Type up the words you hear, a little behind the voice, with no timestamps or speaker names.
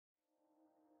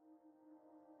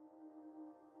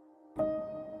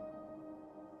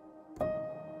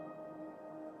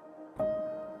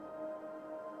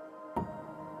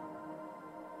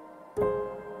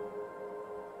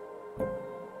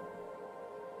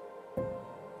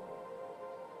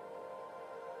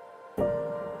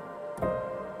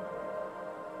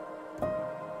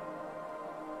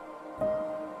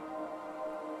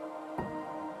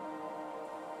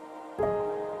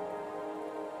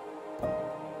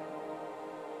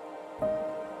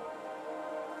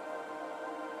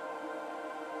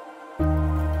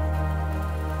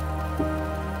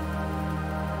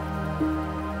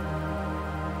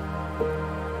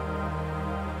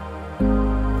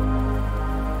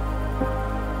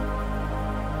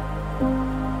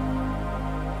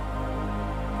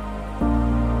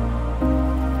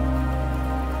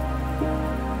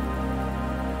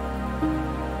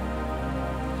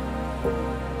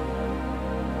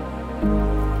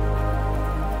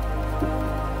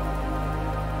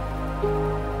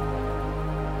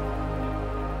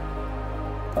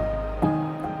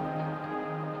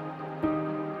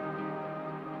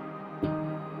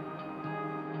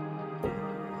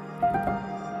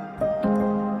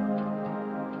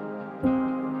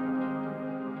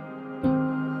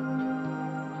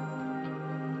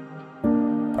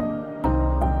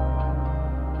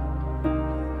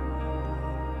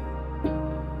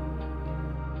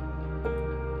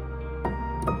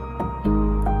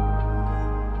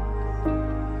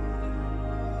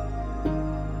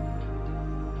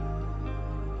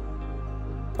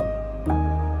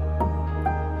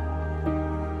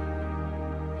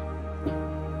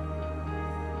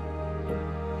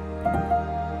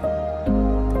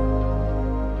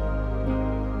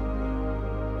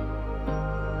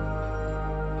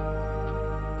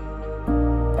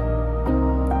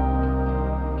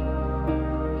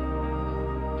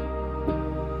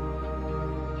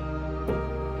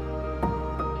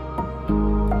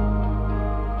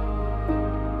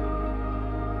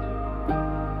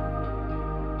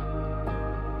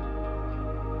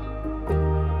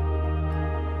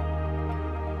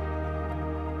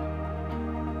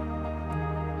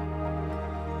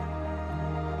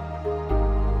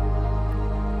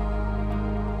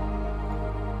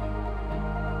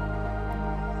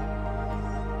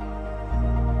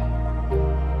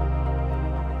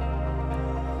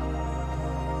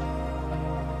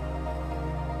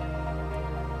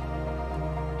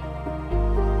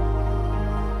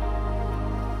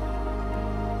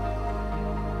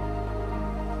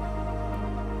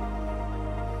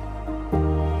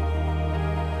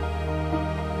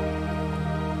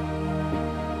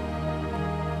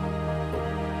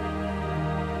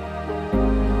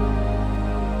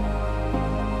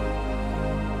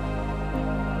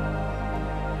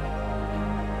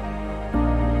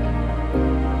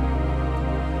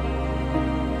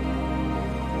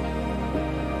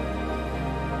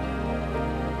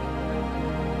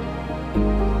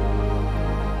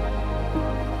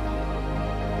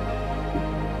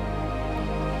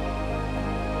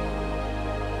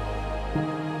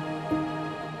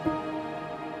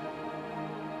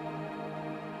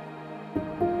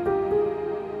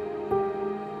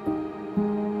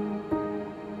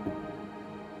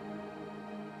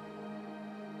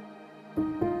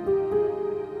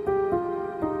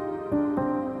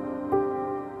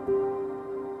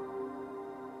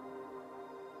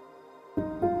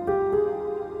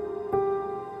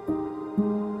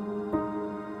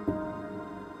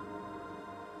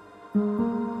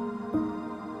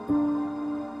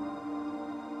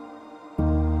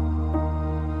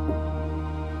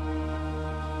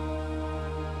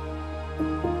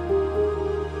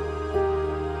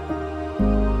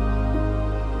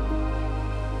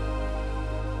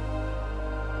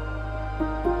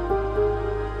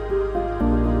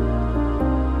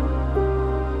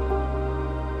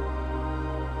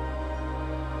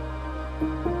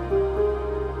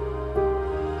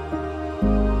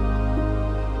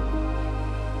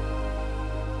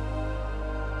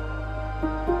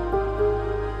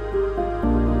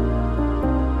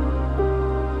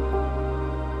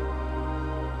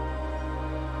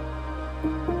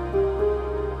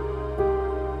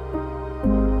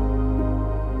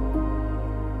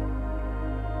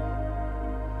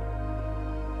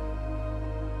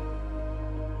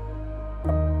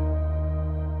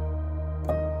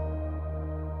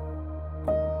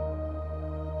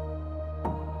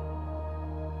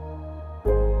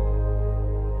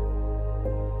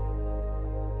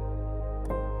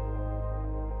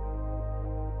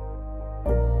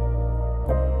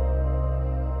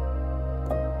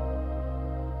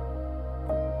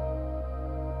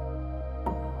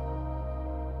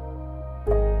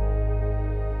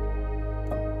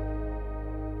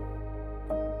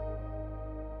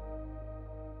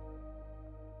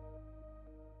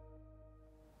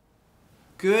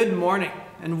Good morning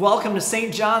and welcome to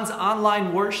St. John's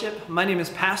Online Worship. My name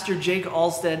is Pastor Jake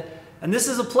Alstead, and this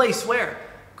is a place where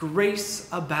grace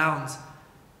abounds.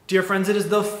 Dear friends, it is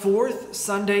the fourth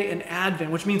Sunday in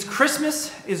Advent, which means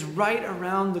Christmas is right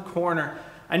around the corner.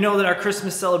 I know that our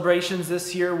Christmas celebrations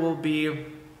this year will be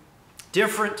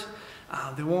different.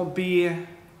 They won't be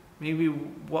maybe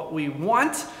what we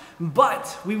want,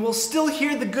 but we will still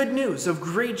hear the good news of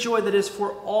great joy that is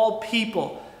for all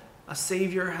people. A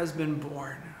Savior has been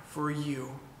born for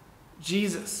you.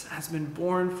 Jesus has been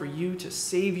born for you to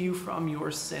save you from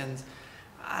your sins.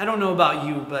 I don't know about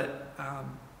you, but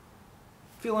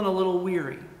feeling a little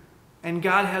weary. And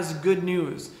God has good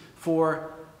news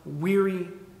for weary,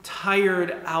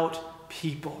 tired out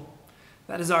people.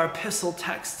 That is our epistle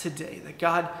text today, that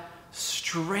God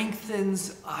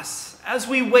strengthens us as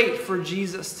we wait for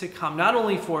Jesus to come, not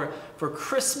only for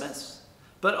Christmas,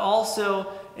 but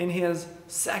also in his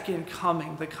second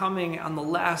coming, the coming on the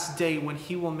last day when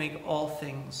he will make all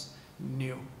things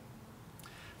new.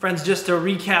 Friends, just to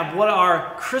recap what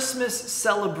our Christmas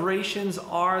celebrations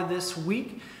are this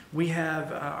week, we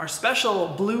have our special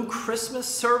Blue Christmas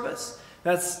service.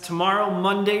 That's tomorrow,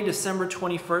 Monday, December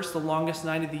 21st, the longest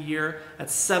night of the year at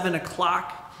 7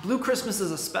 o'clock. Blue Christmas is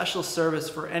a special service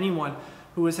for anyone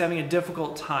who is having a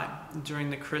difficult time during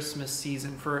the Christmas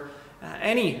season for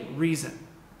any reason.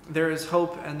 There is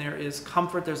hope and there is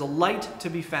comfort. There's a light to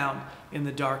be found in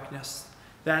the darkness.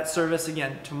 That service,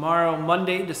 again, tomorrow,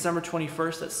 Monday, December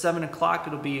 21st at 7 o'clock.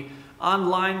 It'll be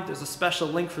online. There's a special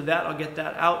link for that. I'll get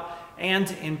that out. And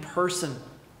in person.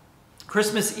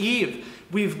 Christmas Eve,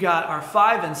 we've got our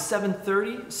 5 and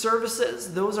 7:30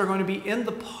 services. Those are going to be in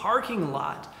the parking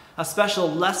lot. A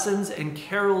special lessons and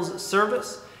carols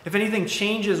service. If anything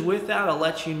changes with that, I'll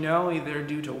let you know, either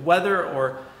due to weather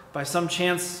or by some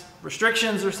chance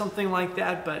restrictions or something like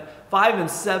that. But 5 and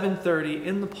 7:30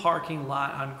 in the parking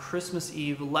lot on Christmas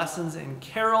Eve, lessons and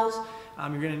carols.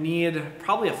 You're going to need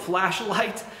probably a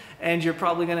flashlight, and you're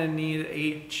probably going to need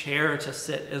a chair to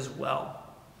sit as well.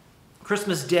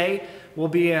 Christmas Day will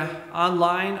be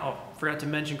online. Oh, forgot to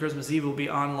mention Christmas Eve will be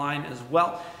online as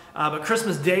well. But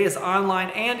Christmas Day is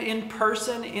online and in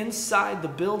person inside the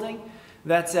building.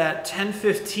 That's at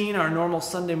 10:15, our normal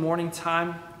Sunday morning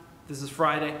time. This is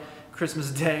Friday,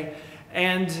 Christmas Day.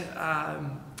 And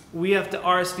we have to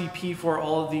RSVP for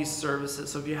all of these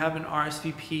services. So if you haven't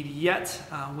RSVP'd yet,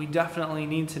 we definitely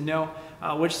need to know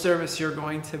which service you're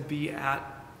going to be at.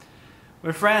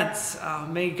 My friends,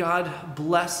 may God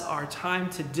bless our time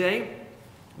today.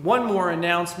 One more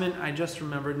announcement I just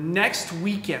remembered. Next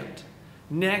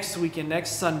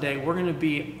Sunday, we're going to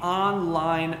be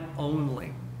online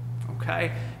only.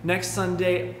 Okay? Next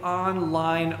Sunday,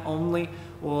 online only.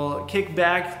 We'll kick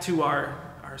back to our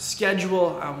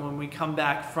schedule when we come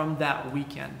back from that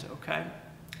weekend, okay?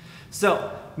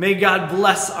 So, may God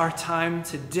bless our time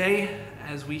today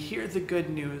as we hear the good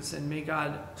news, and may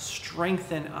God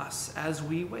strengthen us as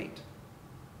we wait.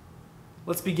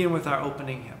 Let's begin with our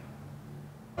opening hymn.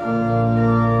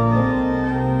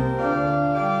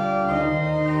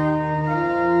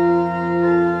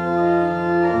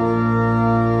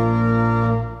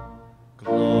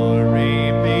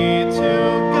 Glory,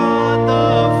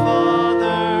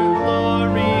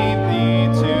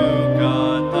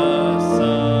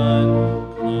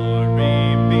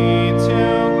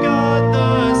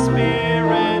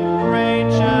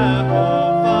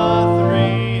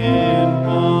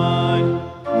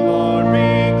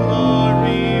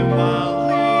 glory, while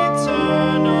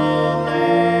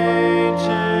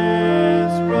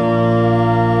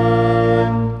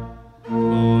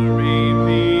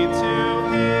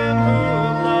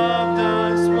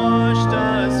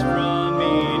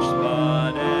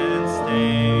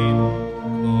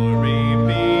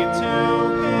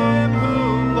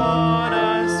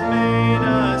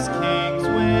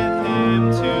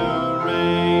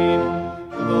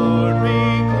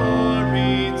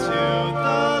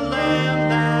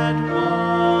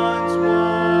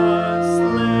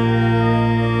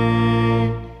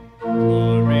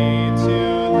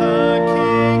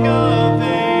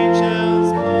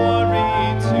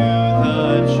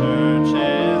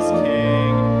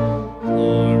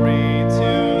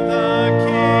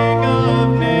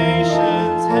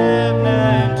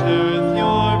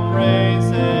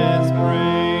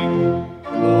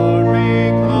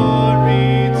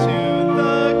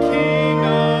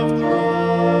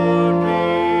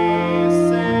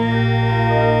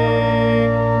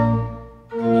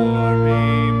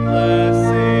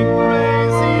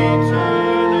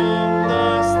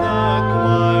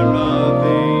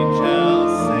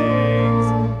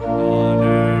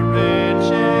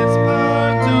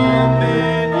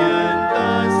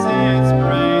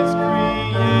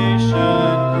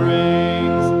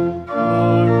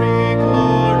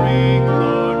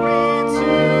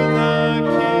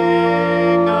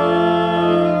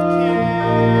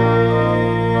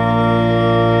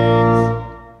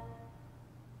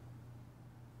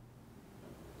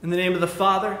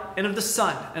and of the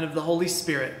Son, and of the Holy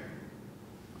Spirit.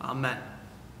 Amen.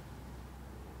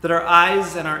 That our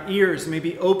eyes and our ears may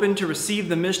be open to receive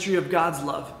the mystery of God's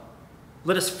love,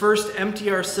 let us first empty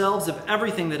ourselves of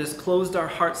everything that has closed our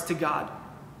hearts to God,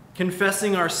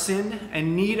 confessing our sin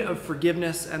and need of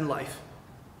forgiveness and life.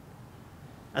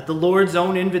 At the Lord's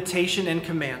own invitation and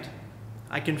command,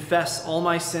 I confess all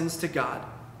my sins to God,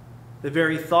 the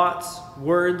very thoughts,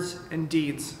 words, and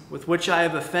deeds with which I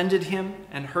have offended him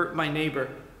and hurt my neighbor.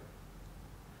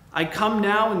 I come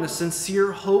now in the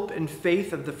sincere hope and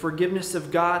faith of the forgiveness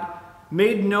of God,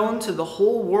 made known to the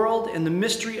whole world in the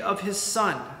mystery of his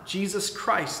Son, Jesus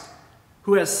Christ,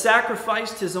 who has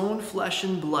sacrificed his own flesh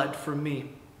and blood for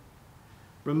me.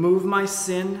 Remove my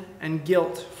sin and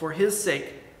guilt for his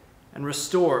sake, and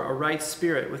restore a right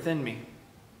spirit within me.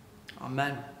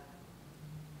 Amen.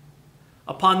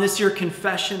 Upon this your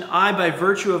confession, I, by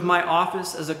virtue of my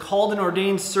office as a called and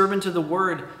ordained servant of the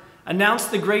word, announce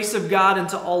the grace of God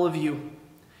unto all of you.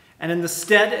 And in the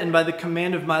stead and by the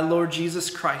command of my Lord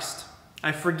Jesus Christ,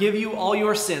 I forgive you all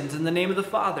your sins in the name of the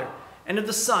Father, and of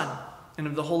the Son, and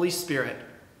of the Holy Spirit.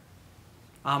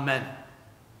 Amen.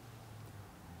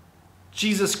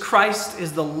 Jesus Christ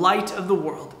is the light of the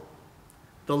world,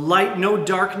 the light no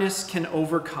darkness can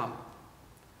overcome.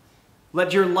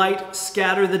 Let your light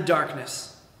scatter the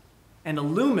darkness and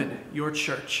illumine your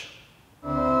church.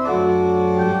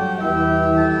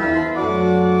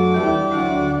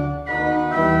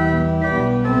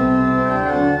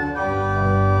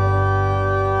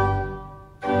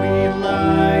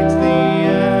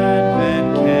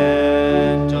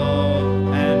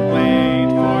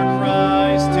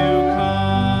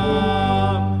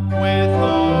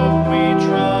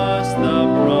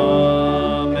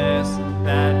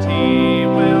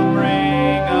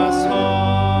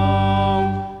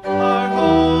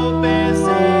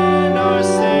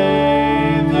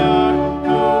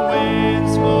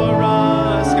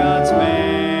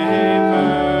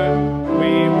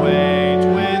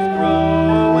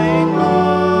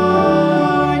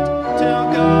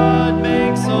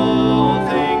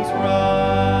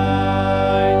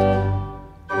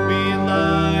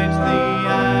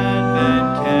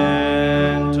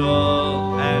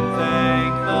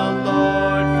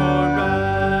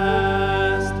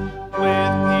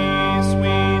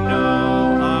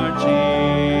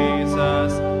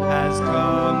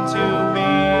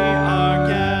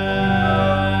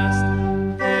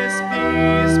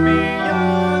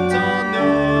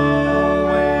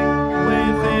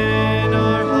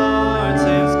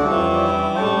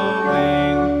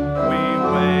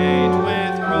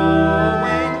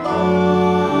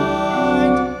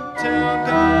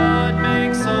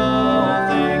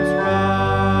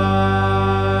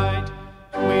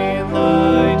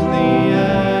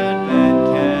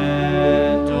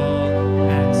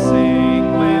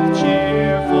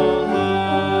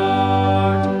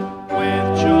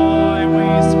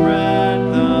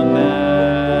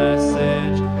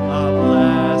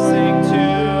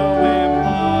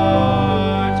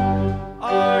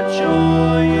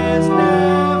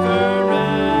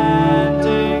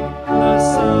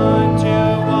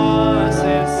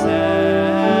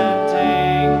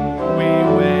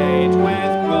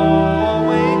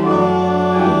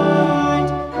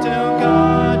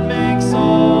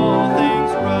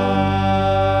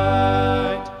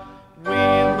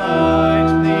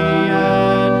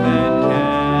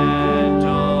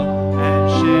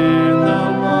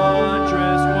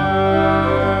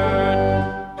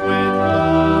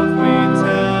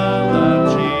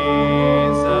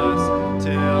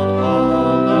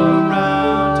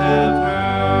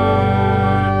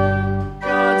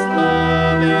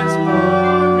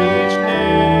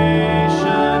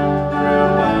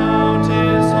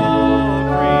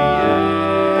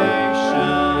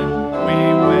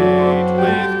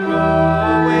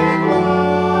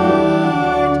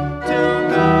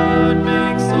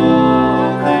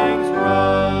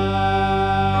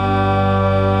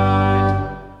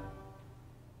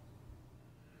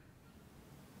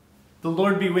 The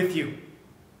Lord be with you.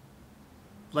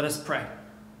 Let us pray.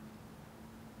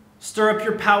 Stir up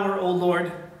your power, O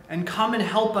Lord, and come and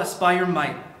help us by your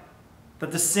might,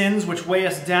 that the sins which weigh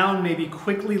us down may be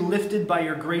quickly lifted by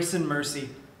your grace and mercy.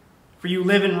 For you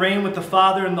live and reign with the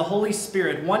Father and the Holy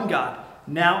Spirit, one God,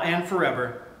 now and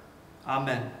forever.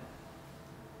 Amen.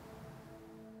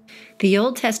 The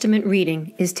Old Testament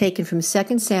reading is taken from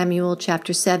 2 Samuel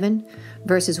chapter 7,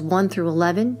 verses 1 through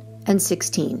 11 and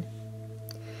 16.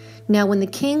 Now when the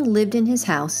king lived in his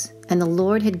house, and the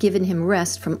Lord had given him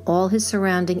rest from all his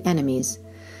surrounding enemies,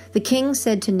 the king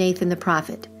said to Nathan the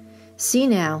prophet, "See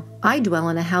now, I dwell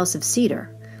in a house of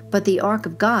cedar, but the ark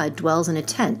of God dwells in a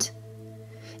tent."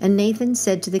 And Nathan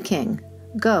said to the king,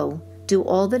 "Go, do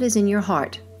all that is in your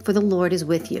heart, for the Lord is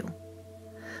with you."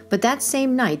 But that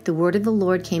same night the word of the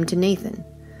Lord came to Nathan,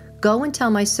 "Go and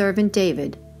tell my servant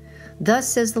David, Thus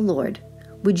says the Lord,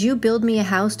 would you build me a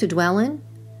house to dwell in?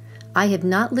 I have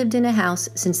not lived in a house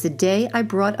since the day I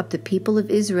brought up the people of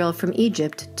Israel from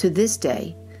Egypt to this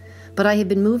day, but I have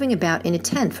been moving about in a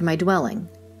tent for my dwelling.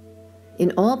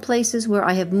 In all places where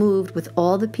I have moved with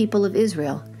all the people of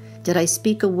Israel, did I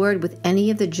speak a word with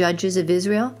any of the judges of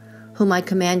Israel, whom I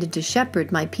commanded to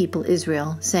shepherd my people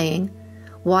Israel, saying,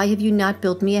 Why have you not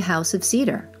built me a house of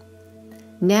cedar?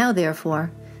 Now,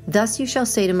 therefore, thus you shall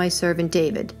say to my servant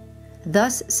David,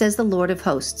 Thus says the Lord of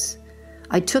hosts,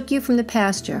 I took you from the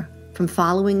pasture, from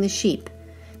following the sheep,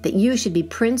 that you should be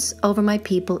prince over my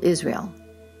people Israel.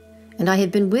 And I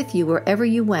have been with you wherever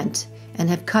you went, and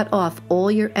have cut off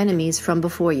all your enemies from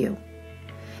before you.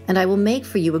 And I will make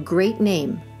for you a great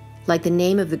name, like the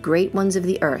name of the great ones of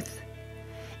the earth.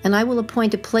 And I will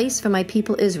appoint a place for my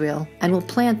people Israel, and will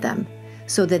plant them,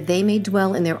 so that they may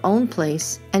dwell in their own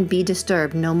place, and be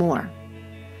disturbed no more.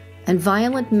 And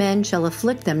violent men shall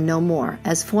afflict them no more,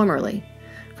 as formerly,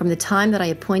 from the time that I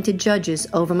appointed judges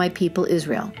over my people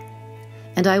Israel.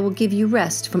 And I will give you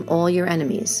rest from all your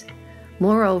enemies.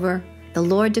 Moreover, the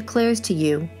Lord declares to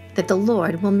you that the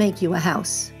Lord will make you a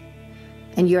house.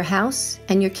 And your house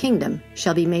and your kingdom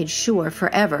shall be made sure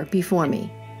forever before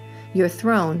me. Your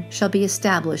throne shall be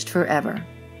established forever.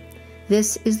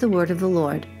 This is the word of the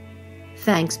Lord.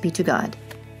 Thanks be to God.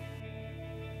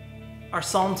 Our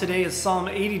psalm today is Psalm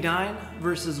 89,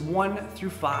 verses 1 through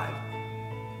 5.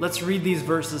 Let's read these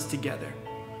verses together.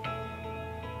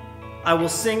 I will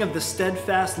sing of the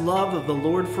steadfast love of the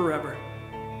Lord forever.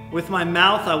 With my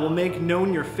mouth I will make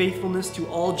known your faithfulness to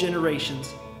all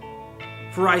generations.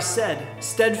 For I said,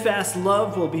 steadfast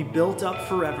love will be built up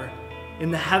forever. In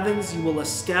the heavens you will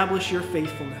establish your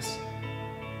faithfulness.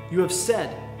 You have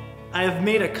said, I have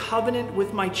made a covenant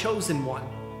with my chosen one.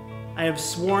 I have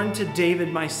sworn to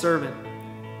David my servant.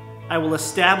 I will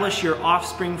establish your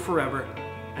offspring forever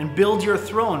and build your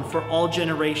throne for all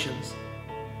generations.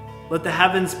 Let the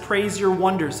heavens praise your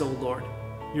wonders, O Lord,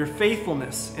 your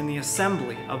faithfulness in the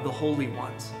assembly of the holy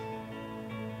ones.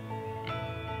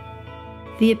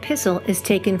 The epistle is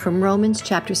taken from Romans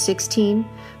chapter 16,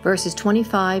 verses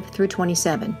 25 through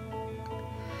 27.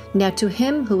 Now to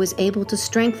him who is able to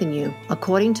strengthen you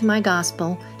according to my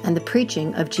gospel and the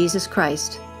preaching of Jesus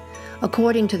Christ,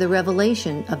 according to the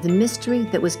revelation of the mystery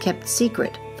that was kept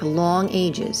secret for long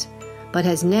ages, but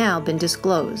has now been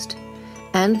disclosed,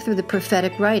 and through the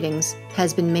prophetic writings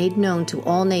has been made known to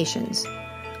all nations,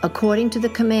 according to the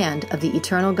command of the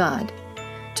eternal God,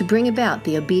 to bring about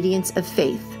the obedience of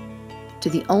faith. To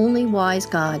the only wise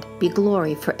God be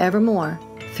glory forevermore,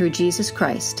 through Jesus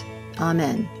Christ.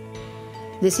 Amen.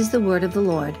 This is the word of the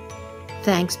Lord.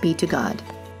 Thanks be to God.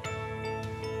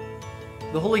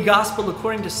 The Holy Gospel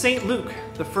according to St. Luke,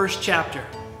 the first chapter.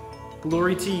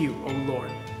 Glory to you, O Lord.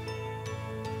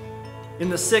 In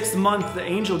the 6th month, the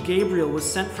angel Gabriel was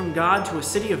sent from God to a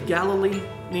city of Galilee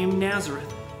named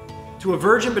Nazareth, to a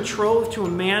virgin betrothed to a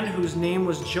man whose name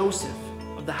was Joseph,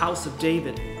 of the house of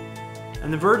David.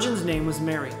 And the virgin's name was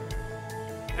Mary.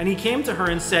 And he came to her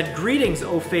and said, Greetings,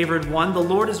 O favored one, the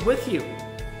Lord is with you.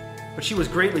 But she was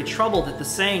greatly troubled at the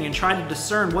saying and tried to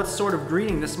discern what sort of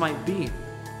greeting this might be.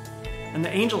 And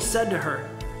the angel said to her,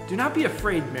 Do not be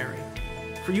afraid, Mary,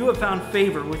 for you have found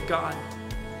favor with God.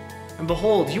 And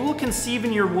behold, you will conceive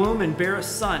in your womb and bear a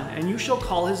son, and you shall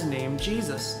call his name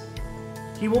Jesus.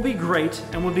 He will be great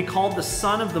and will be called the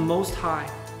Son of the Most High.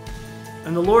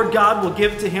 And the Lord God will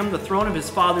give to him the throne of his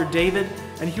father David,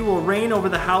 and he will reign over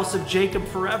the house of Jacob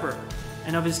forever,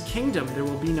 and of his kingdom there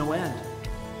will be no end.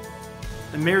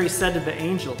 And Mary said to the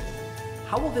angel,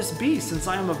 How will this be, since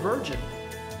I am a virgin?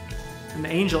 And the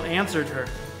angel answered her,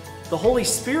 The Holy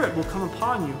Spirit will come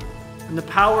upon you, and the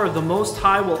power of the Most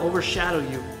High will overshadow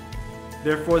you.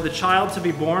 Therefore the child to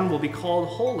be born will be called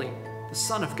Holy, the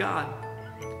Son of God.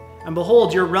 And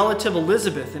behold, your relative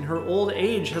Elizabeth in her old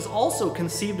age has also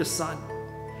conceived a son.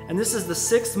 And this is the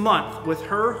 6th month with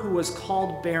her who was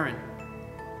called barren.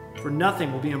 For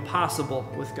nothing will be impossible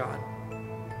with God.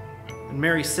 And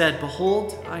Mary said,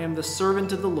 Behold, I am the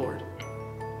servant of the Lord.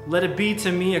 Let it be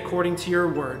to me according to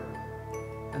your word.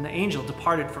 And the angel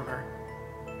departed from her.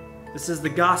 This is the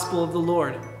gospel of the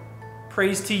Lord.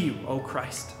 Praise to you, O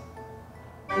Christ.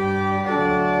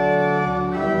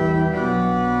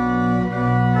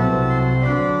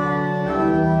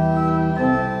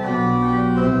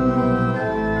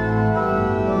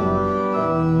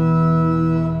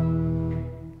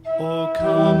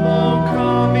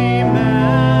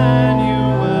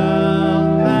 Emmanuel,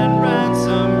 and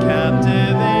ransom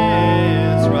captive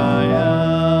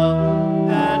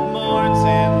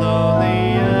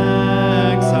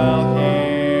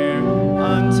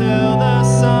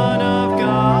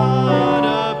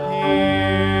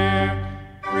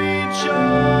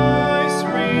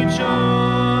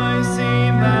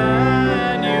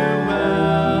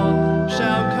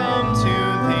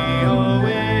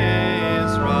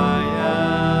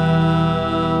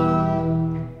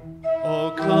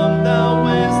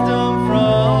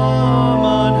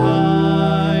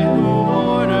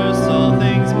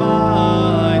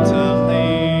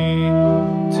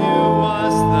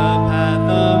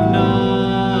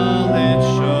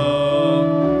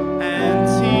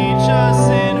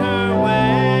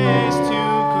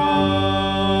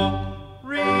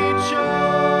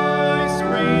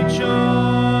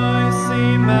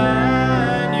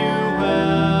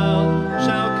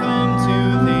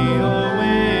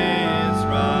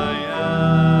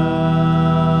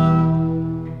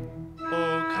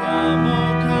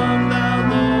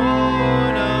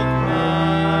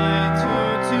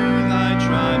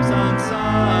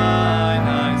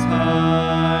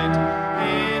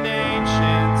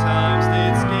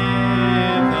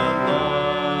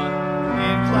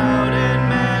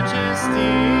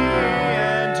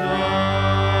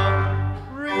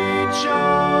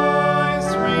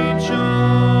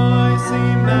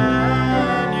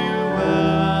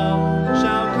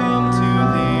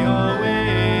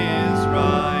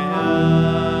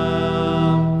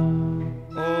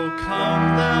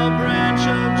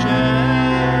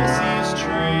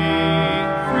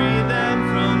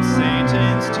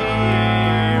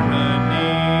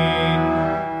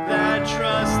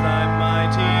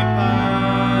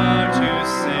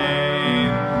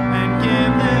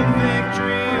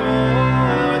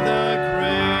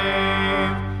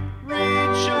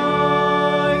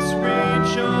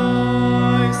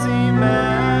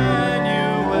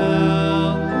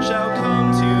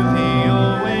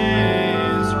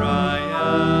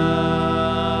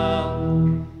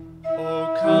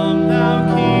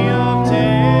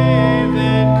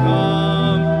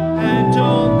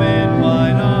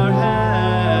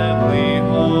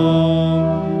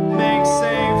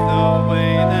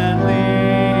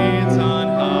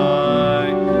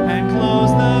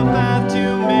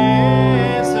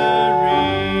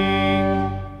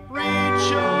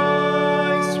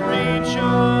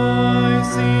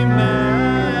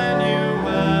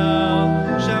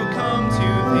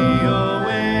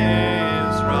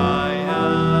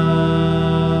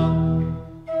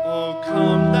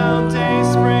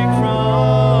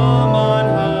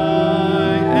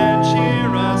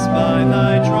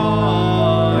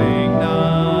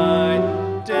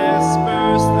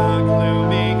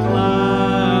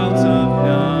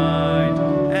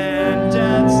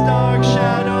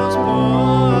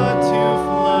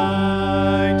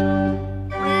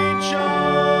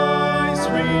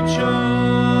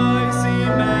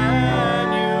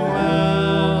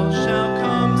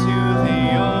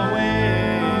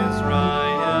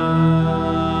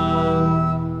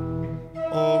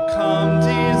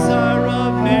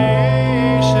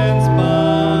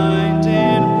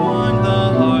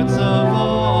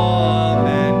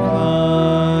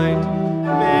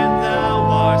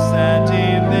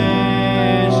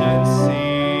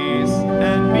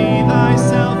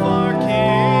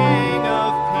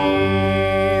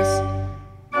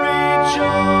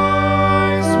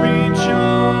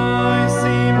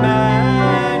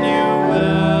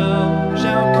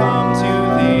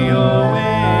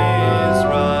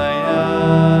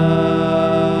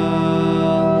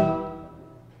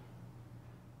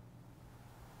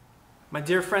My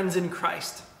dear friends in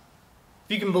Christ,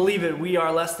 if you can believe it, we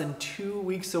are less than 2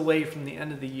 weeks away from the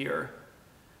end of the year.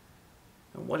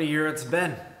 And what a year it's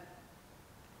been.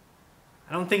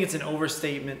 I don't think it's an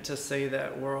overstatement to say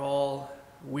that we're all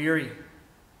weary.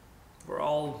 We're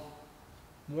all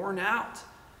worn out.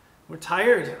 We're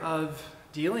tired of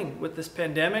dealing with this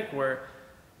pandemic. We're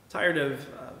tired of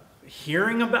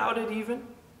hearing about it even.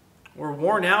 We're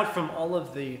worn out from all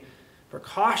of the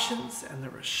precautions and the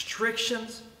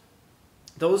restrictions.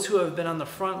 Those who have been on the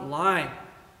front line,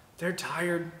 they're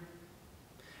tired.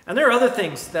 And there are other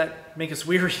things that make us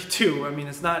weary too. I mean,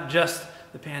 it's not just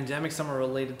the pandemic. Some are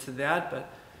related to that,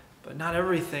 but not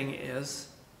everything is.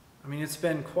 I mean, it's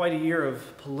been quite a year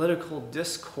of political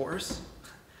discourse.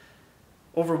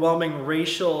 Overwhelming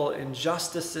racial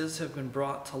injustices have been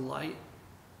brought to light.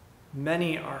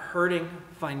 Many are hurting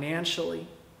financially.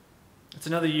 It's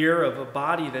another year of a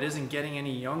body that isn't getting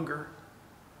any younger.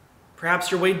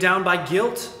 Perhaps you're weighed down by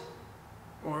guilt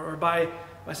or by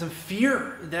some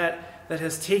fear that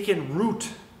has taken root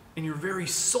in your very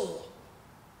soul.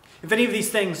 If any of these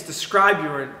things describe you,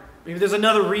 or maybe there's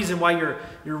another reason why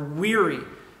you're weary,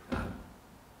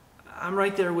 I'm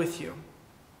right there with you.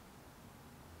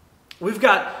 We've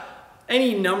got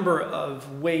any number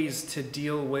of ways to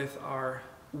deal with our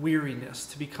weariness,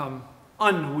 to become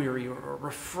unweary or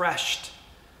refreshed.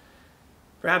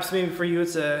 Perhaps maybe for you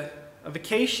it's a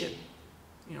vacation,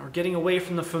 or getting away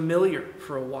from the familiar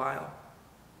for a while.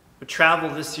 But travel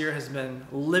this year has been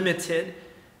limited.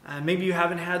 Maybe you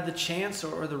haven't had the chance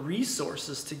or the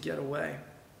resources to get away.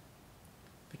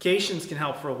 Vacations can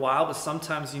help for a while, but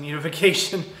sometimes you need a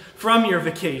vacation from your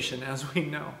vacation, as we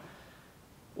know.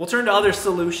 We'll turn to other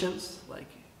solutions like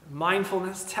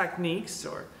mindfulness techniques,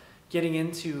 or getting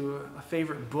into a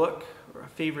favorite book or a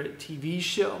favorite TV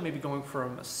show, maybe going for a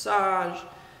massage,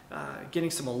 getting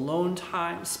some alone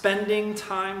time, spending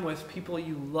time with people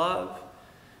you love,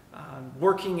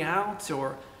 working out,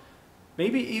 or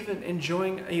maybe even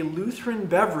enjoying a Lutheran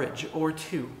beverage or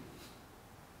two.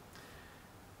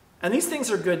 And these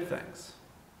things are good things,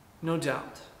 no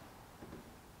doubt.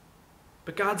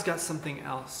 But God's got something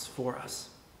else for us.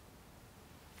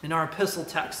 In our epistle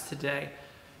text today,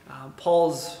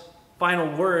 Paul's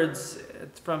final words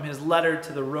from his letter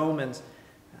to the Romans,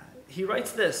 he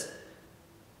writes this: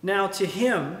 "Now to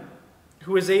him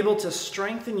who is able to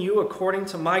strengthen you according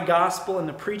to my gospel and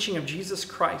the preaching of Jesus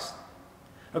Christ,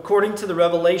 according to the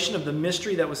revelation of the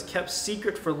mystery that was kept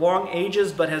secret for long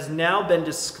ages but has now been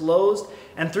disclosed,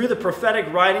 and through the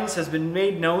prophetic writings has been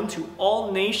made known to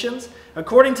all nations,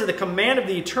 according to the command of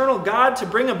the eternal God, to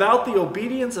bring about the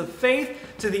obedience of faith,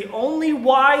 to the only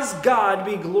wise God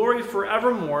be glory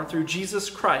forevermore through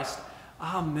Jesus Christ.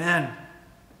 Amen."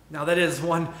 Now that is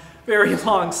one very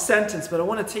long sentence, but I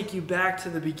want to take you back to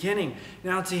the beginning.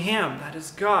 Now to him, that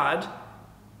is God,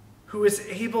 who is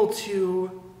able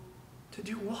to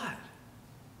do what?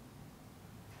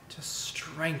 To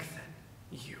strengthen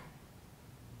you.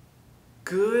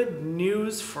 Good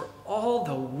news for all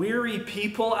the weary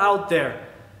people out there,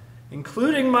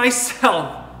 including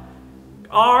myself.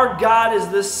 Our God is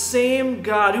the same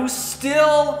God who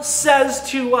still says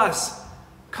to us,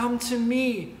 "Come to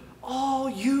me, all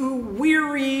you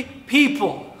weary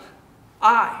people.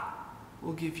 I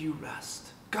will give you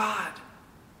rest." God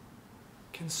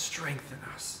can strengthen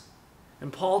us.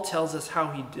 And Paul tells us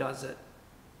how he does it.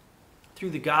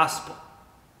 Through the gospel.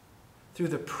 Through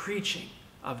the preaching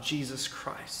of Jesus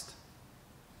Christ.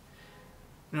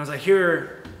 As I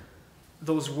hear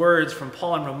those words from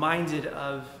Paul, I'm reminded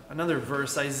of another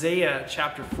verse, Isaiah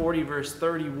chapter 40, verse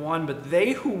 31. "But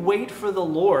they who wait for the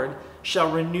Lord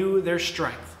shall renew their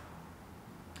strength."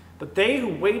 But they who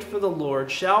wait for the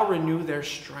Lord shall renew their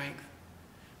strength.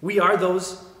 We are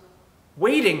those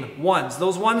waiting ones,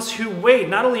 those ones who wait.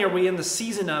 Not only are we in the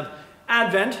season of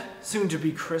Advent, soon to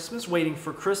be Christmas, waiting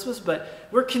for Christmas, but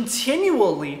we're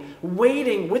continually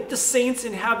waiting with the saints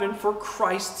in heaven for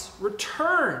Christ's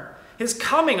return, his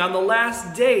coming on the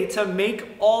last day to make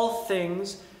all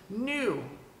things new.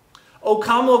 O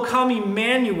come,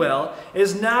 Emmanuel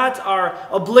is not our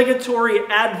obligatory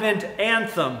Advent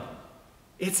anthem.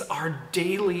 It's our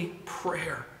daily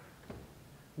prayer.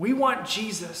 We want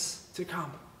Jesus to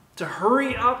come, to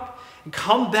hurry up and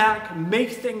come back,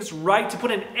 make things right, to put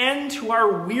an end to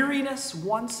our weariness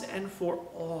once and for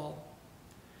all,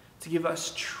 to give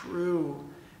us true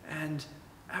and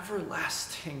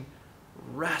everlasting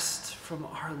rest from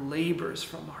our labors,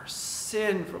 from our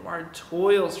sin, from our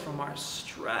toils, from our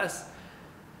stress,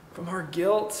 from our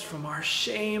guilt, from our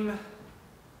shame,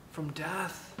 from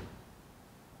death.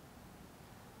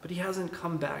 But he hasn't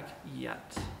come back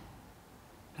yet.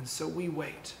 And so we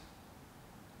wait.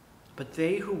 But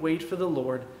they who wait for the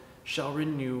Lord shall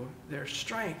renew their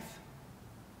strength.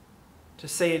 To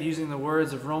say it using the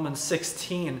words of Romans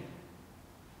 16,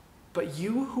 but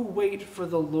you who wait for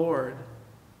the Lord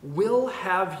will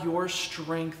have your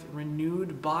strength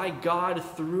renewed by God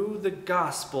through the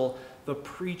gospel, the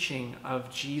preaching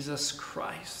of Jesus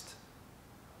Christ.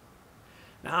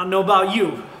 Now, I don't know about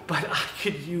you, but I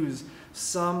could use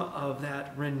some of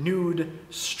that renewed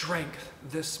strength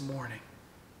this morning.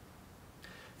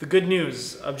 The good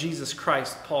news of Jesus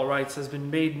Christ, Paul writes, has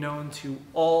been made known to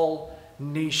all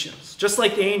nations. Just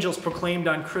like the angels proclaimed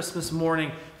on Christmas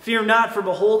morning, "Fear not, for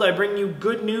behold, I bring you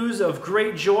good news of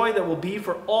great joy that will be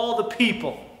for all the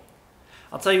people."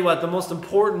 I'll tell you what, the most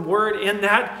important word in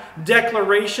that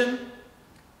declaration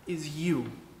is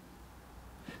you.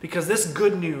 Because this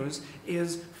good news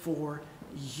is for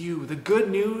you. The good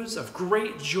news of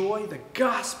great joy, the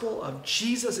gospel of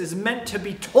Jesus, is meant to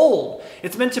be told.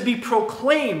 It's meant to be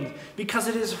proclaimed because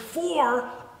it is for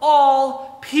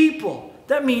all people.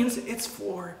 That means it's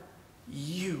for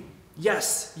you.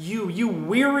 Yes, you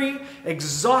weary,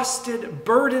 exhausted,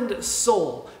 burdened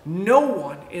soul. No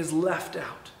one is left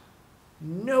out.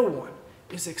 No one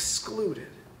is excluded.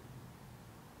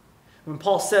 When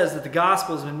Paul says that the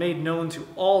gospel has been made known to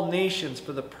all nations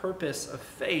for the purpose of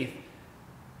faith,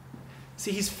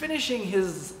 see, he's finishing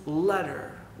his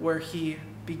letter where he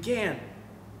began.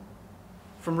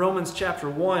 From Romans chapter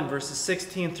 1, verses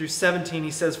 16 through 17, he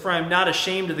says, "For I am not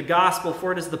ashamed of the gospel,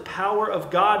 for it is the power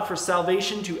of God for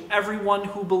salvation to everyone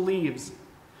who believes,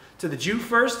 to the Jew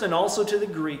first and also to the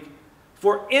Greek.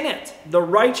 For in it the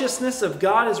righteousness of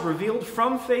God is revealed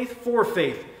from faith for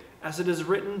faith, as it is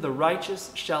written, the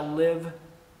righteous shall live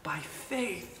by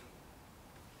faith."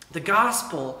 The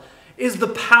gospel is the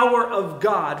power of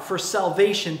God for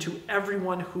salvation to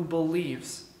everyone who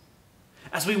believes.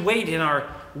 As we wait in our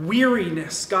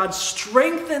weariness, God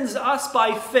strengthens us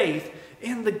by faith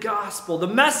in the gospel, the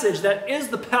message that is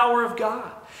the power of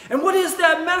God. And what is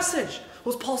that message?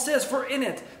 Well, as Paul says, "For in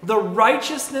it the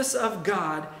righteousness of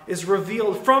God is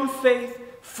revealed from faith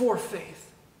for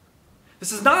faith."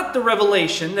 This is not the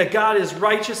revelation that God is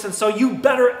righteous and so you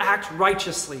better act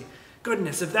righteously.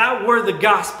 Goodness, if that were the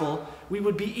gospel, we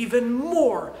would be even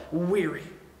more weary.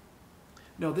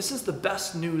 No, this is the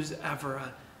best news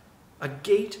ever. A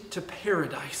gate to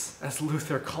paradise, as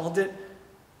Luther called it.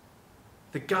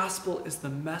 The gospel is the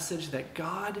message that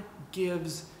God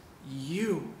gives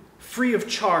you, free of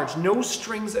charge, no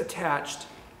strings attached,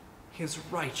 his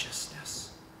righteousness.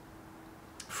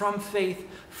 From faith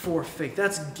for faith.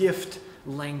 That's gift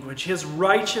language. His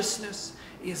righteousness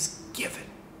is given,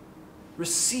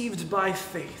 received by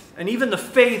faith. And even the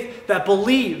faith that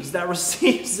believes, that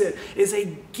receives it, is a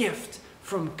gift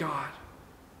from God.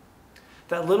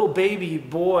 That little baby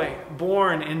boy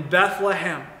born in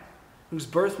Bethlehem, whose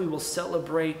birth we will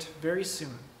celebrate very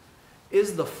soon,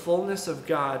 is the fullness of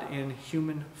God in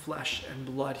human flesh and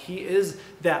blood. He is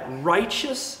that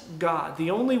righteous God, the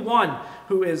only one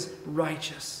who is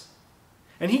righteous.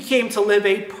 And he came to live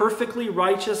a perfectly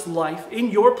righteous life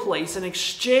in your place and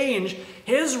exchange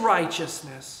his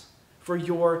righteousness for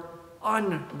your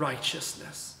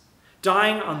unrighteousness,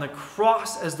 dying on the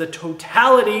cross as the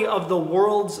totality of the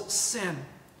world's sin.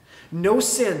 No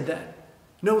sin then,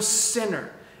 no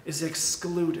sinner is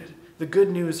excluded. The good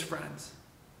news, friends,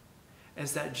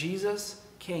 is that Jesus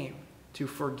came to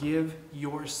forgive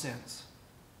your sins.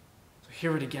 So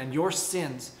hear it again. Your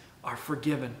sins are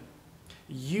forgiven.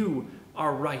 You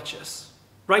are righteous.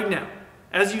 Right now,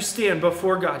 as you stand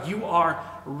before God, you are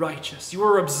righteous. You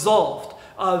are absolved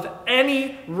of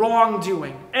any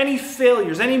wrongdoing, any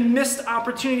failures, any missed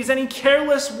opportunities, any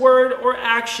careless word or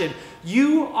action.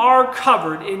 You are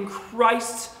covered in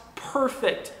Christ's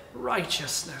perfect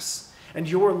righteousness, and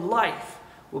your life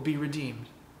will be redeemed.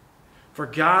 For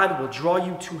God will draw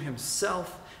you to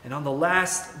himself, and on the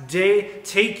last day,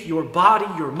 take your body,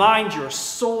 your mind, your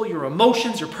soul, your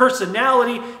emotions, your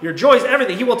personality, your joys,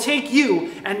 everything. He will take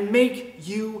you and make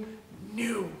you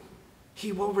new.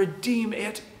 He will redeem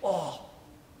it all.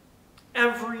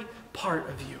 Every part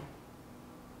of you.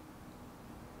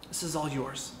 This is all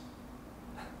yours.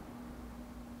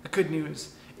 The good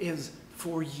news is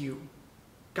for you.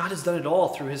 God has done it all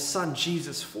through his Son,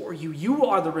 Jesus, for you. You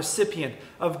are the recipient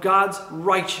of God's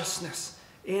righteousness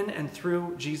in and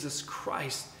through Jesus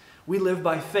Christ. We live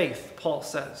by faith, Paul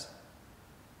says.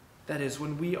 That is,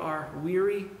 when we are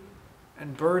weary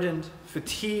and burdened,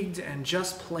 fatigued, and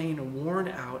just plain worn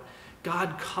out,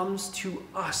 God comes to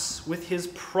us with his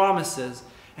promises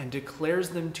and declares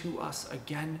them to us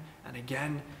again and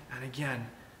again and again.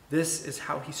 This is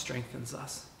how he strengthens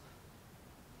us.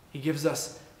 He gives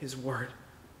us his word.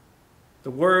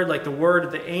 The word, like the word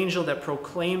of the angel that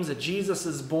proclaims that Jesus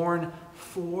is born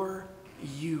for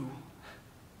you.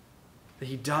 That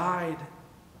he died,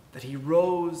 that he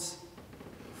rose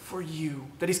for you,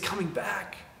 that he's coming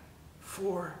back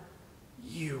for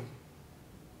you.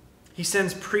 He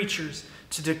sends preachers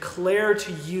to declare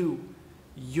to you,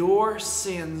 your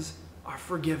sins are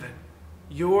forgiven.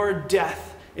 Your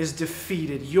death is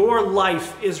defeated. Your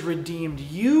life is redeemed.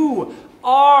 You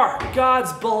are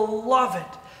God's beloved,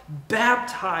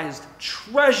 baptized,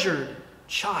 treasured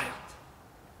child.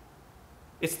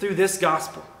 It's through this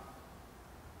gospel,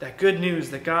 that good news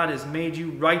that God has made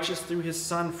you righteous through his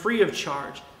Son, free of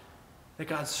charge, that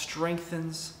God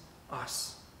strengthens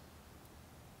us.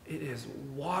 It is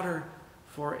water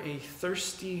for a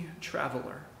thirsty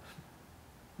traveler,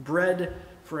 bread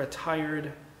for a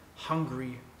tired,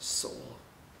 hungry soul.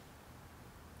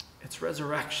 It's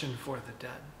resurrection for the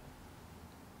dead.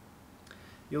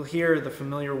 You'll hear the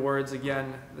familiar words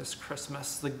again this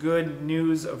Christmas, the good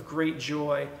news of great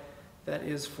joy that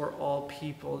is for all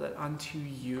people, that unto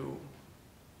you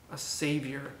a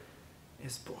Savior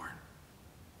is born.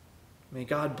 May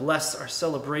God bless our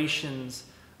celebrations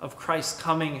of Christ's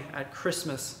coming at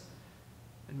Christmas,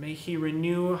 and may he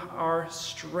renew our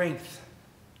strength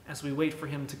as we wait for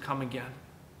him to come again.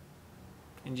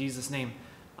 In Jesus' name,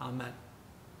 amen.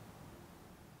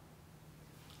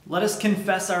 Let us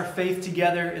confess our faith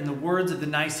together in the words of the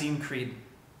Nicene Creed.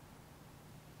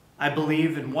 I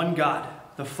believe in one God,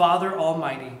 the Father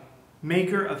Almighty,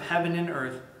 maker of heaven and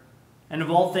earth, and of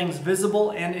all things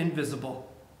visible and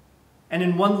invisible, and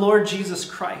in one Lord Jesus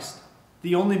Christ,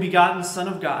 the only begotten Son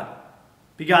of God,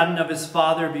 begotten of his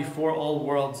Father before all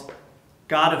worlds,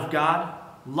 God of God,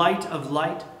 light of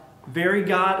light, very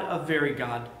God of very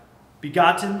God,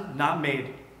 begotten, not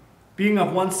made, being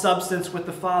of one substance with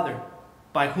the Father,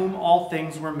 by whom all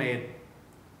things were made,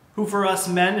 who for us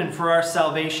men and for our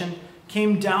salvation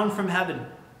came down from heaven,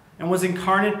 and was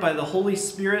incarnate by the Holy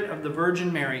Spirit of the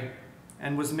Virgin Mary,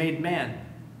 and was made man,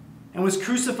 and was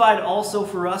crucified also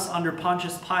for us under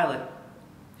Pontius Pilate.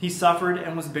 He suffered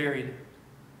and was buried.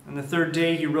 And the third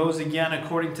day he rose again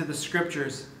according to the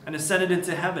Scriptures, and ascended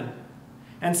into heaven,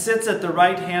 and sits at the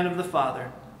right hand of the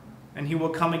Father. And he will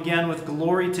come again with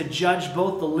glory to judge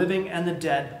both the living and the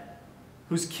dead,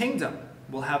 whose kingdom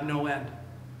will have no end.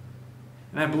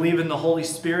 And I believe in the Holy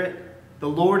Spirit, the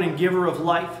Lord and giver of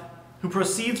life, who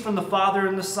proceeds from the Father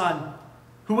and the Son,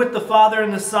 who with the Father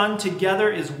and the Son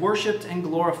together is worshipped and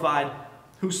glorified,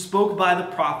 who spoke by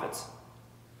the prophets.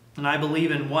 And I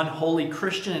believe in one holy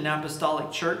Christian and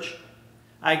apostolic church.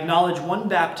 I acknowledge one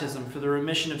baptism for the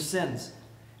remission of sins,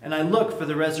 and I look for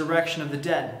the resurrection of the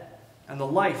dead and the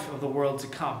life of the world to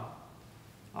come.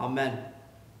 Amen.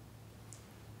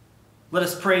 Let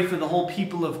us pray for the whole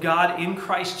people of God in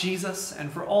Christ Jesus,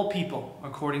 and for all people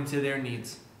according to their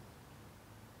needs.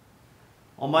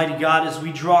 Almighty God, as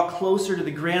we draw closer to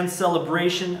the grand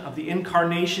celebration of the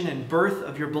incarnation and birth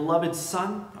of your beloved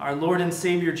Son, our Lord and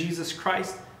Savior Jesus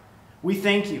Christ, we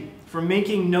thank you for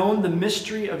making known the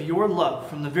mystery of your love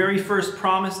from the very first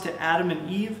promise to Adam and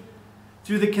Eve,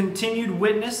 through the continued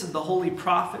witness of the holy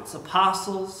prophets,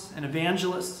 apostles, and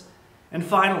evangelists, and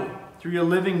finally, through your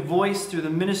living voice, through the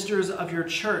ministers of your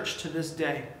church to this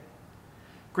day.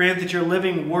 Grant that your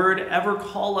living word ever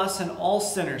call us and all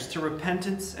sinners to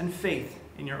repentance and faith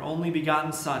in your only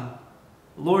begotten Son.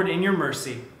 Lord, in your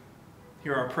mercy,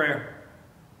 hear our prayer.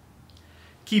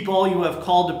 Keep all you have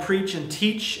called to preach and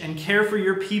teach and care for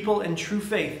your people in true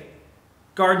faith.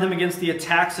 Guard them against the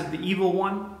attacks of the evil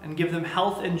one and give them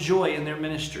health and joy in their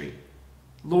ministry.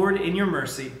 Lord, in your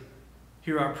mercy,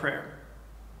 hear our prayer.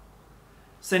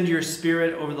 Send your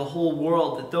Spirit over the whole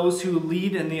world, that those who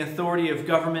lead in the authority of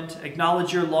government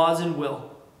acknowledge your laws and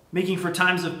will, making for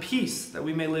times of peace that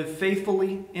we may live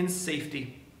faithfully in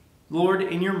safety. Lord,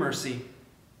 in your mercy,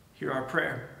 hear our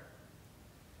prayer.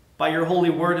 By your holy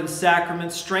word and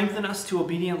sacrament, strengthen us to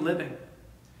obedient living.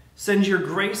 Send your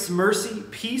grace, mercy,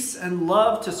 peace, and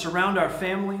love to surround our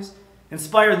families.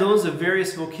 Inspire those of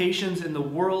various vocations in the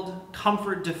world.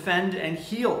 Comfort, defend, and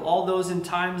heal all those in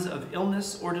times of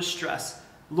illness or distress.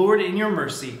 Lord, in your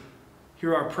mercy,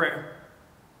 hear our prayer.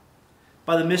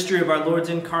 By the mystery of our Lord's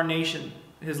incarnation,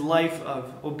 his life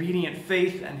of obedient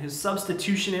faith, and his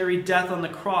substitutionary death on the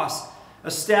cross,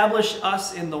 establish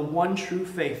us in the one true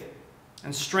faith,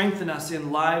 and strengthen us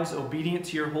in lives obedient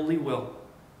to your holy will.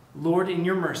 Lord, in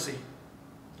your mercy,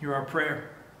 hear our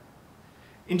prayer.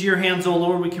 Into your hands, O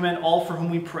Lord, we commend all for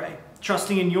whom we pray,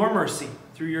 trusting in your mercy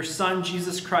through your Son,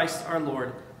 Jesus Christ, our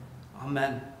Lord.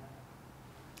 Amen.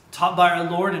 Taught by our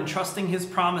Lord and trusting his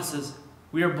promises,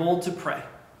 we are bold to pray.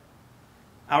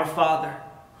 Our Father,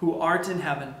 who art in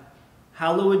heaven,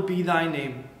 hallowed be thy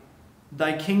name.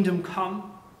 Thy kingdom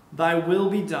come, thy will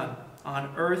be done,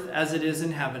 on earth as it is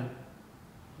in heaven.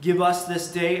 Give us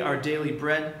this day our daily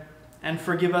bread, and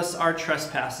forgive us our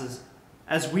trespasses,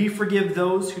 as we forgive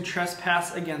those who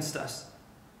trespass against us.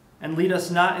 And lead us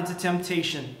not into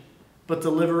temptation, but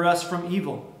deliver us from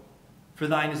evil. For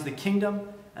thine is the kingdom,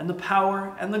 and the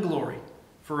power, and the glory,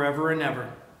 forever and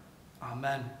ever.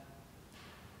 Amen.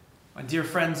 My dear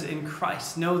friends in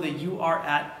Christ, know that you are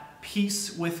at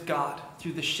peace with God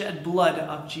through the shed blood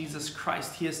of Jesus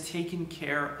Christ. He has taken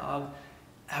care of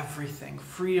everything,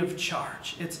 free of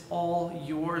charge. It's all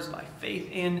yours by faith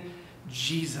in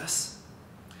Jesus.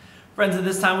 Friends, at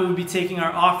this time we will be taking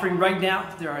our offering right now.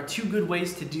 There are two good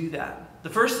ways to do that. The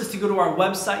first is to go to our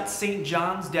website,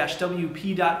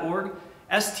 stjohns-wp.org,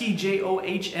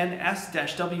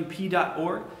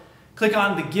 stjohns-wp.org. Click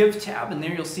on the Give tab, and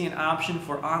there you'll see an option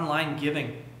for online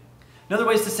giving. Another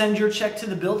way is to send your check to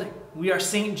the building. We are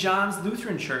St. John's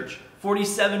Lutheran Church,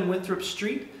 47 Winthrop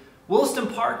Street, Williston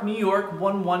Park, New York,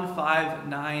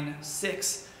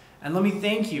 11596. And let me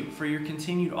thank you for your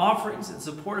continued offerings and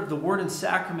support of the Word and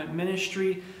Sacrament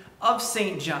ministry of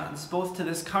St. John's, both to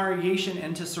this congregation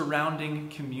and to surrounding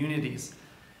communities.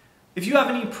 If you have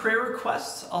any prayer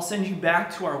requests, I'll send you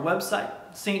back to our website,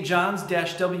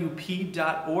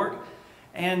 stjohns-wp.org.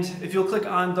 And if you'll click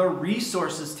on the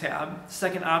Resources tab, the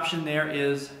second option there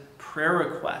is Prayer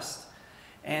Request.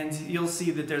 And you'll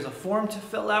see that there's a form to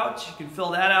fill out. You can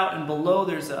fill that out, and below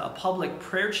there's a public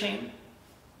prayer chain.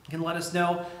 You can let us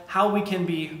know how we can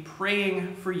be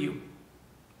praying for you.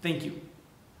 Thank you.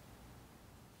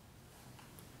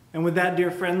 And with that,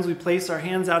 dear friends, we place our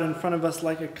hands out in front of us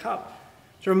like a cup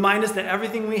to remind us that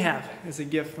everything we have is a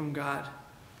gift from God.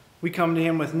 We come to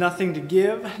Him with nothing to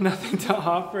give, nothing to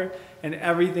offer, and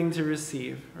everything to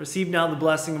receive. Receive now the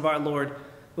blessing of our Lord.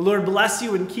 The Lord bless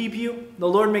you and keep you. The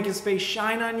Lord make His face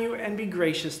shine on you and be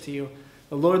gracious to you.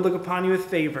 The Lord look upon you with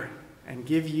favor and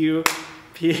give you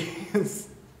peace.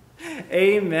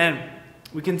 Amen.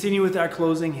 We continue with our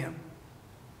closing hymn.